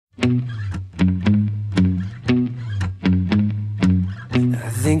I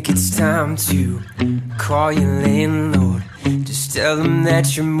think it's time to call your landlord. Just tell him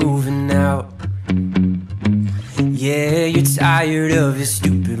that you're moving out. Yeah, you're tired of his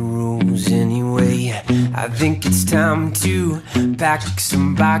stupid rules anyway. I think it's time to pack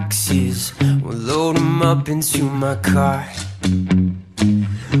some boxes. We'll load them up into my car.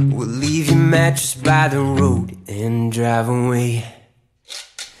 We'll leave your mattress by the road and drive away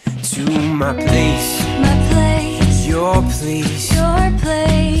to my place, your place, your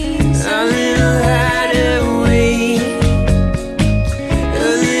place, a little hideaway, a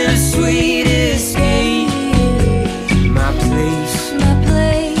little sweet escape. My place,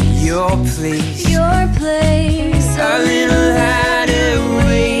 your place, your place, a little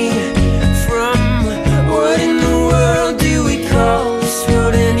hideaway from what in the world do we call this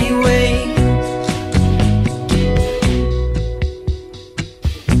world anyway?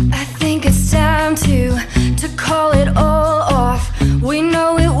 I think it's time to call it all off. We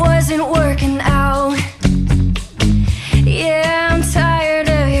know it wasn't working out. Yeah, I'm tired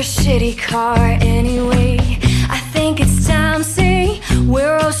of your shitty car anyway. I think it's time, see,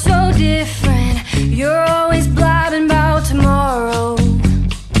 we're all so different. You're always blabbing about tomorrow,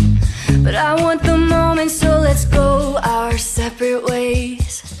 but I want the moment, so let's go our separate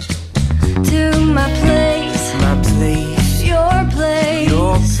ways. To my place, your place,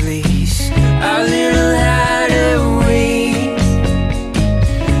 your place, a little hideaway,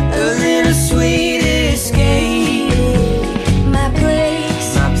 a little sweet escape. my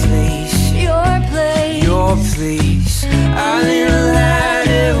place, your place, your place, a little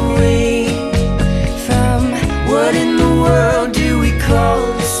hideaway from what in the world do we call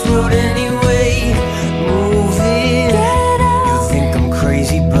this world anyway? Moving, you think I'm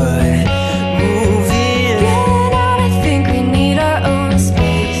crazy, but moving, get out. I think we need our own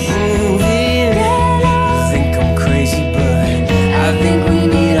space. moving. You think I'm crazy, but I think we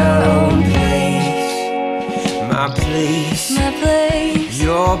need our own place. My place,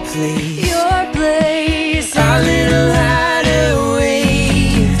 your place, your place, a little hideaway.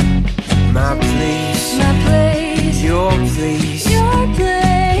 My place, your place, your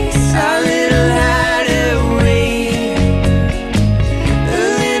place, a little hideaway, a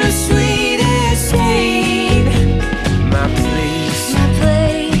little sweet escape. My place,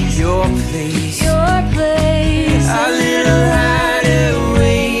 your place, your place, a little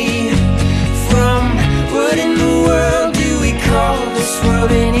hideaway from what in the world do we call this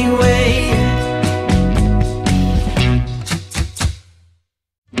world anyway?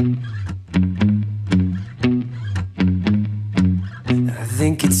 I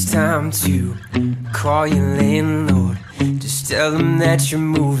think it's time to call your landlord. Just tell him that you're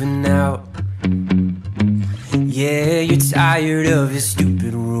moving out. Yeah, you're tired of his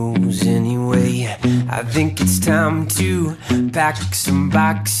stupid rules anyway. I think it's time to pack some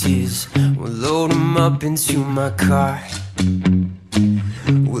boxes. We'll load them up into my car.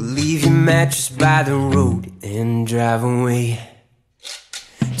 We'll leave your mattress by the road and drive away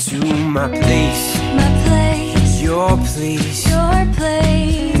to my place, your place, your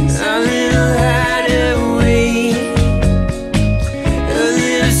place, a little hideaway, a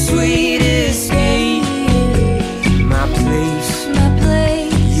little sweet escape. My place,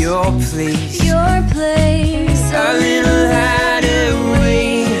 your place, your place, a little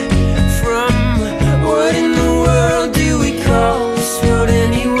hideaway from what in the world do we call this world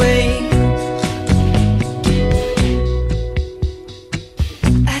anyway?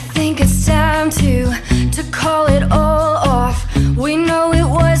 I think it's time to call it all off. We know it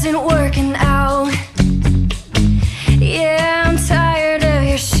wasn't working out. Yeah, I'm tired of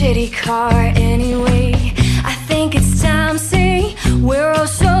your shitty car anyway. I think it's time, see, we're all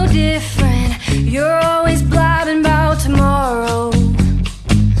so different. You're always blabbing about tomorrow,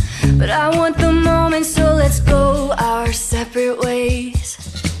 but I want the moment, so let's go our separate ways.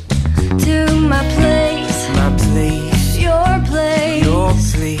 To my place, your place, your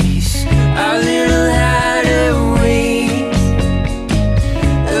place, a little hideaway,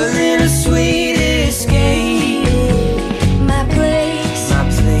 a little sweet escape. my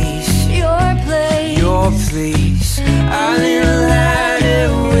place, your place, your place, a little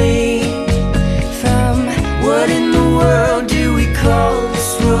hideaway from what in the world do we call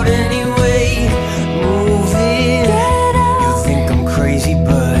this world anyway? Moving, you think I'm crazy,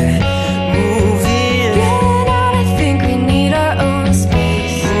 but moving, get out. I think we need our own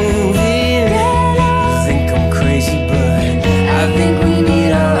space. moving. You think I'm crazy, but I think we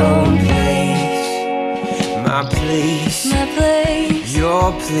need our own place. My place, your place,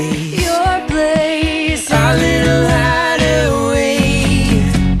 your place, a little hideaway,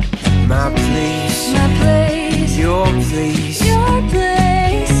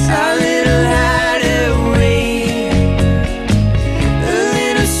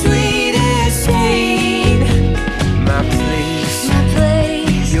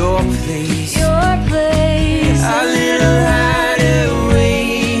 place, your place. our little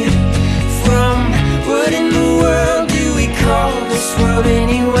hideaway from what in the world do we call this world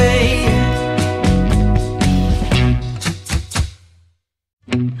anyway?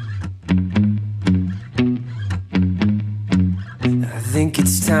 I think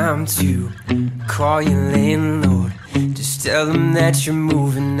it's time to call your landlord. Just tell him that you're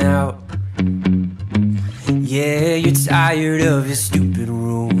moving out. Yeah, you're tired of your stupid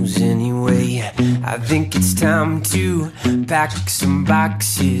rules anyway. I think it's time to pack some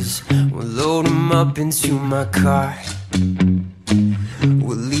boxes. We'll load them up into my car.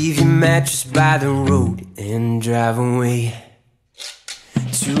 We'll leave your mattress by the road and drive away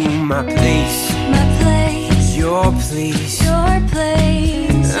to my place, My place, your place, your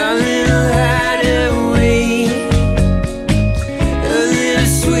place. a little hideaway, a little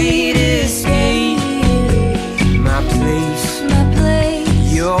sweet escape. My place, My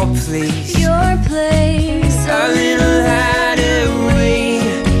place, your place, your place. a little hideaway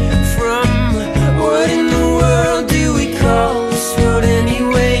from what in the world do we call this world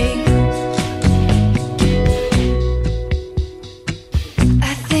anyway?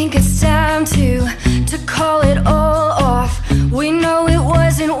 I think it's time to call it all off. We know it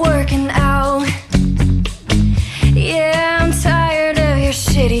wasn't working out. Yeah, I'm tired of your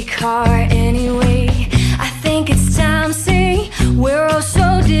shitty car anyway. I think it's time, see, we're all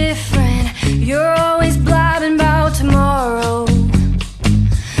so different. You're always blabbing about tomorrow,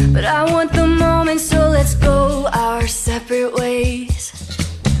 but I want the moment, so let's go our separate ways.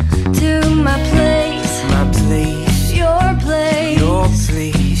 To my place, My place, your place. your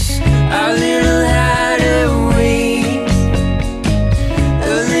place, a little hideaway,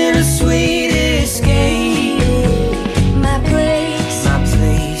 a little sweet escape. My place, My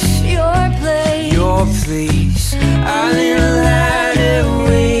place, your place. your place, a little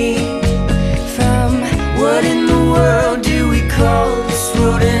hideaway From what in the world do we call this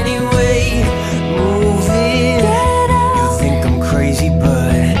world anyway? Moving, Get out. you think I'm crazy,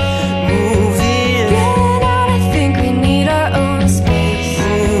 but moving, Get out, I think we need our own space.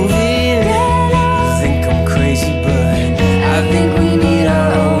 moving. Get You out, think I'm crazy, but I think we need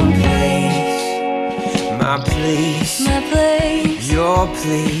our own place. My place, my place, your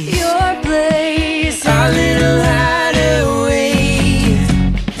place, your place. a little hideaway.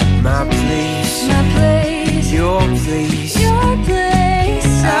 My place, My place, your place, your place.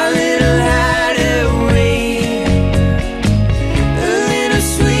 a little hideaway, a little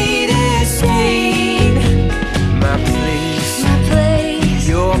sweet escape. My place, My place,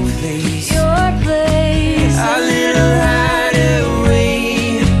 your place, your place. a little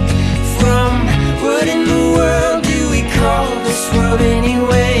hideaway from what in the world do we call this world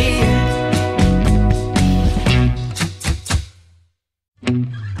anyway?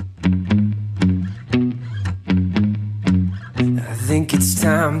 I think it's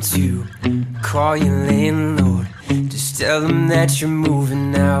time to call your landlord. Just tell him that you're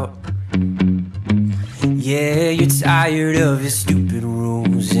moving out. Yeah, you're tired of your stupid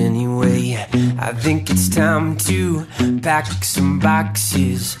rules anyway. I think it's time to pack some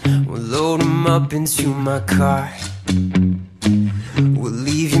boxes. We'll load them up into my car. We'll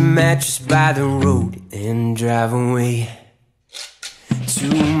leave your mattress by the road and drive away to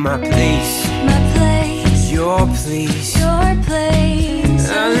my place, My place, your place, your place.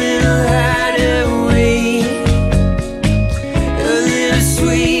 a little hideaway, a little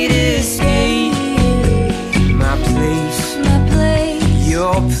sweet escape. My place, My place,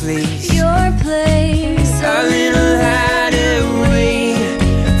 your place, your place. a little hideaway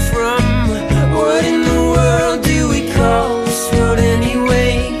from what in the world do we call this world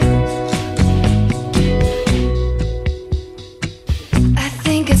anyway? I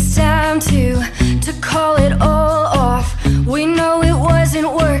think it's time to call it all off. We know it wasn't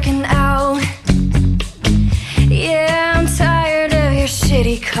working out. Yeah, I'm tired of your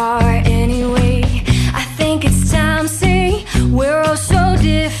shitty car anyway. I think it's time, see, we're all so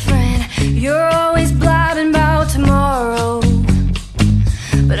different. You're always blabbing about tomorrow,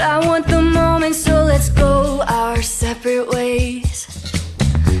 but I want the moment, so let's go our separate ways.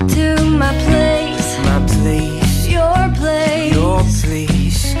 To my place, My place, your place. your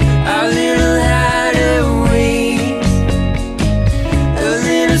place, a little hideaway, a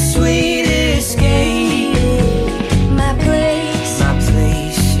little sweet escape. My place, My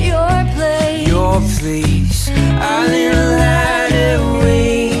place, your place. your place, a little hideaway.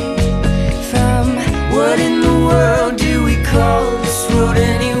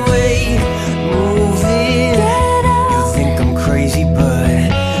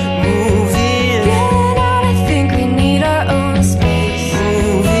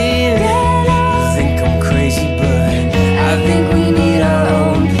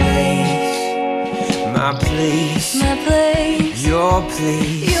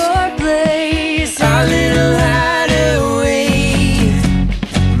 please.